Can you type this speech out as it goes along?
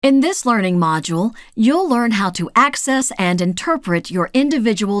In this learning module, you'll learn how to access and interpret your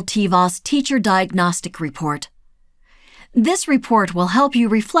individual TVOS Teacher Diagnostic Report. This report will help you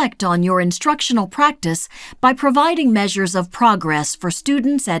reflect on your instructional practice by providing measures of progress for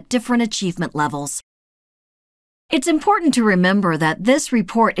students at different achievement levels. It's important to remember that this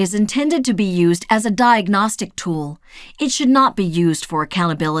report is intended to be used as a diagnostic tool. It should not be used for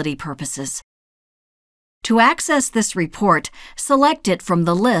accountability purposes. To access this report, select it from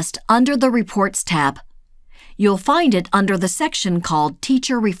the list under the Reports tab. You'll find it under the section called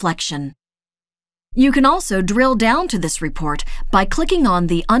Teacher Reflection. You can also drill down to this report by clicking on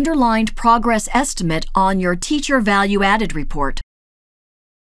the underlined progress estimate on your Teacher Value Added report.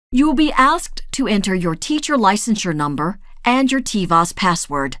 You will be asked to enter your teacher licensure number and your TVOS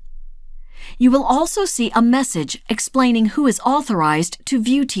password. You will also see a message explaining who is authorized to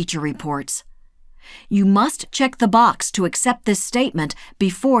view teacher reports. You must check the box to accept this statement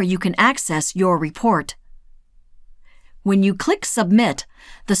before you can access your report. When you click Submit,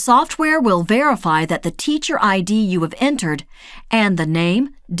 the software will verify that the teacher ID you have entered and the name,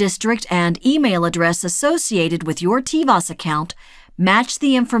 district, and email address associated with your TVOS account match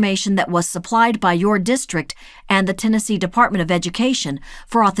the information that was supplied by your district and the Tennessee Department of Education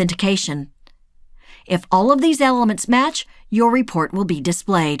for authentication. If all of these elements match, your report will be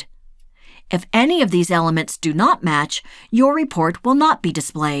displayed. If any of these elements do not match, your report will not be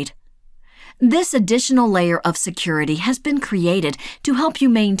displayed. This additional layer of security has been created to help you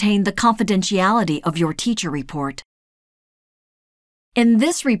maintain the confidentiality of your teacher report. In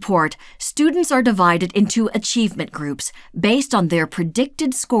this report, students are divided into achievement groups based on their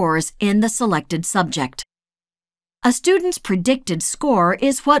predicted scores in the selected subject. A student's predicted score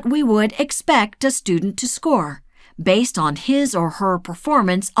is what we would expect a student to score, based on his or her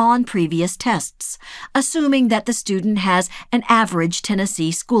performance on previous tests, assuming that the student has an average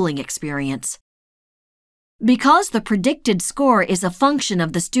Tennessee schooling experience. Because the predicted score is a function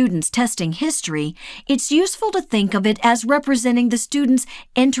of the student's testing history, it's useful to think of it as representing the student's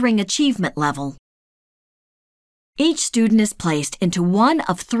entering achievement level. Each student is placed into one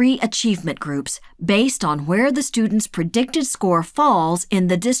of 3 achievement groups based on where the student's predicted score falls in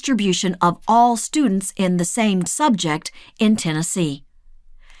the distribution of all students in the same subject in Tennessee.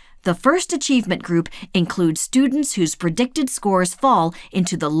 The first achievement group includes students whose predicted scores fall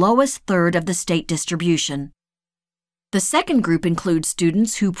into the lowest third of the state distribution. The second group includes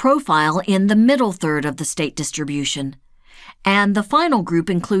students who profile in the middle third of the state distribution. And the final group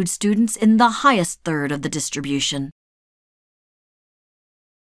includes students in the highest third of the distribution.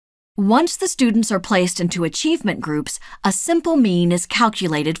 Once the students are placed into achievement groups, a simple mean is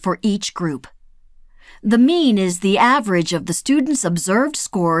calculated for each group. The mean is the average of the students' observed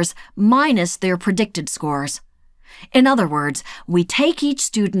scores minus their predicted scores. In other words, we take each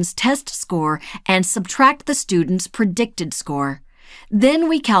student's test score and subtract the student's predicted score. Then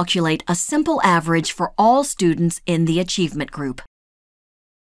we calculate a simple average for all students in the achievement group.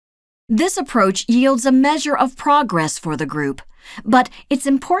 This approach yields a measure of progress for the group, but it's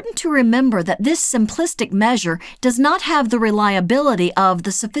important to remember that this simplistic measure does not have the reliability of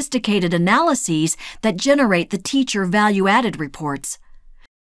the sophisticated analyses that generate the teacher value-added reports.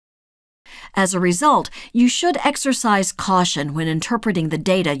 As a result, you should exercise caution when interpreting the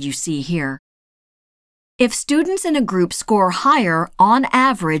data you see here. If students in a group score higher on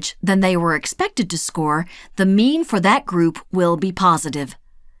average than they were expected to score, the mean for that group will be positive.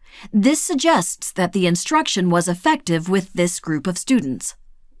 This suggests that the instruction was effective with this group of students.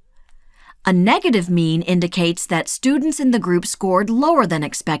 A negative mean indicates that students in the group scored lower than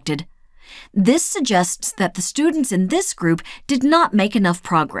expected. This suggests that the students in this group did not make enough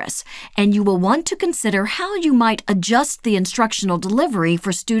progress, and you will want to consider how you might adjust the instructional delivery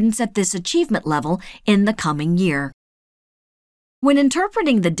for students at this achievement level in the coming year. When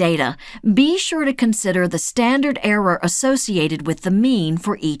interpreting the data, be sure to consider the standard error associated with the mean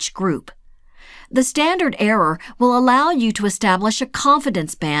for each group. The standard error will allow you to establish a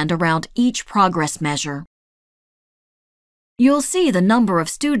confidence band around each progress measure. You'll see the number of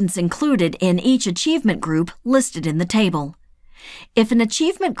students included in each achievement group listed in the table. If an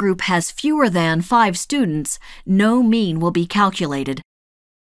achievement group has fewer than 5 students, no mean will be calculated.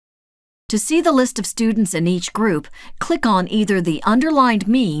 To see the list of students in each group, click on either the underlined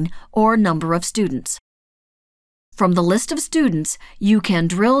mean or number of students. From the list of students, you can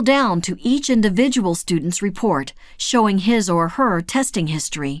drill down to each individual student's report, showing his or her testing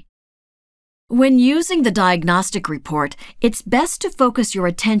history. When using the diagnostic report, it's best to focus your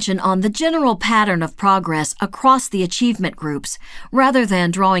attention on the general pattern of progress across the achievement groups, rather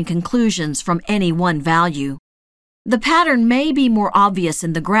than drawing conclusions from any one value. The pattern may be more obvious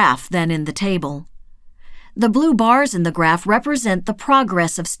in the graph than in the table. The blue bars in the graph represent the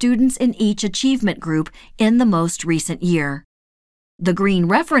progress of students in each achievement group in the most recent year. The green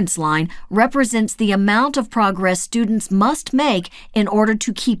reference line represents the amount of progress students must make in order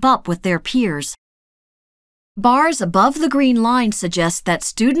to keep up with their peers. Bars above the green line suggest that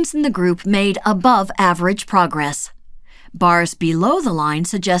students in the group made above average progress. Bars below the line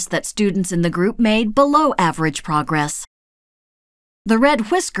suggest that students in the group made below average progress. The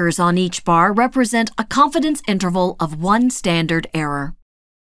red whiskers on each bar represent a confidence interval of 1 standard error.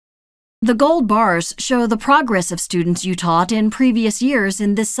 The gold bars show the progress of students you taught in previous years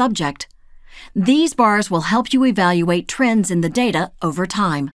in this subject. These bars will help you evaluate trends in the data over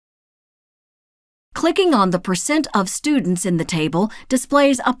time. Clicking on the percent of students in the table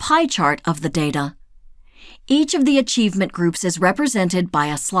displays a pie chart of the data. Each of the achievement groups is represented by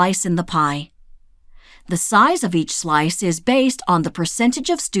a slice in the pie. The size of each slice is based on the percentage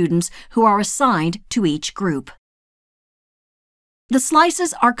of students who are assigned to each group. The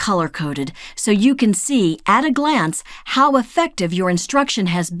slices are color-coded, so you can see at a glance how effective your instruction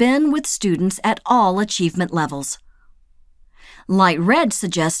has been with students at all achievement levels. Light red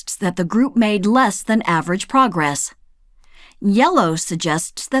suggests that the group made less than average progress. Yellow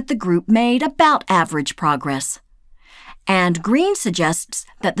suggests that the group made about average progress. And green suggests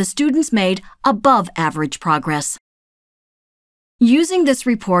that the students made above average progress. Using this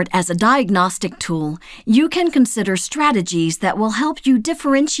report as a diagnostic tool, you can consider strategies that will help you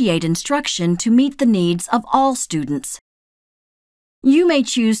differentiate instruction to meet the needs of all students. You may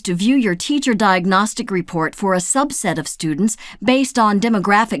choose to view your teacher diagnostic report for a subset of students based on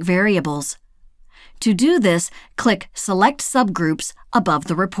demographic variables. To do this, click Select Subgroups above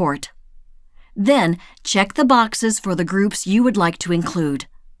the report. Then, check the boxes for the groups you would like to include.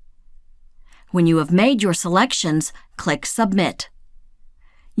 When you have made your selections, click Submit.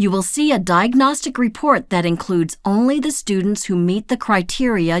 You will see a diagnostic report that includes only the students who meet the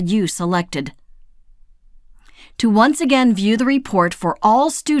criteria you selected. To once again view the report for all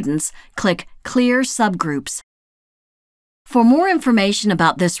students, click Clear Subgroups. For more information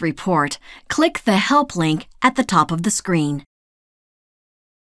about this report, click the Help link at the top of the screen.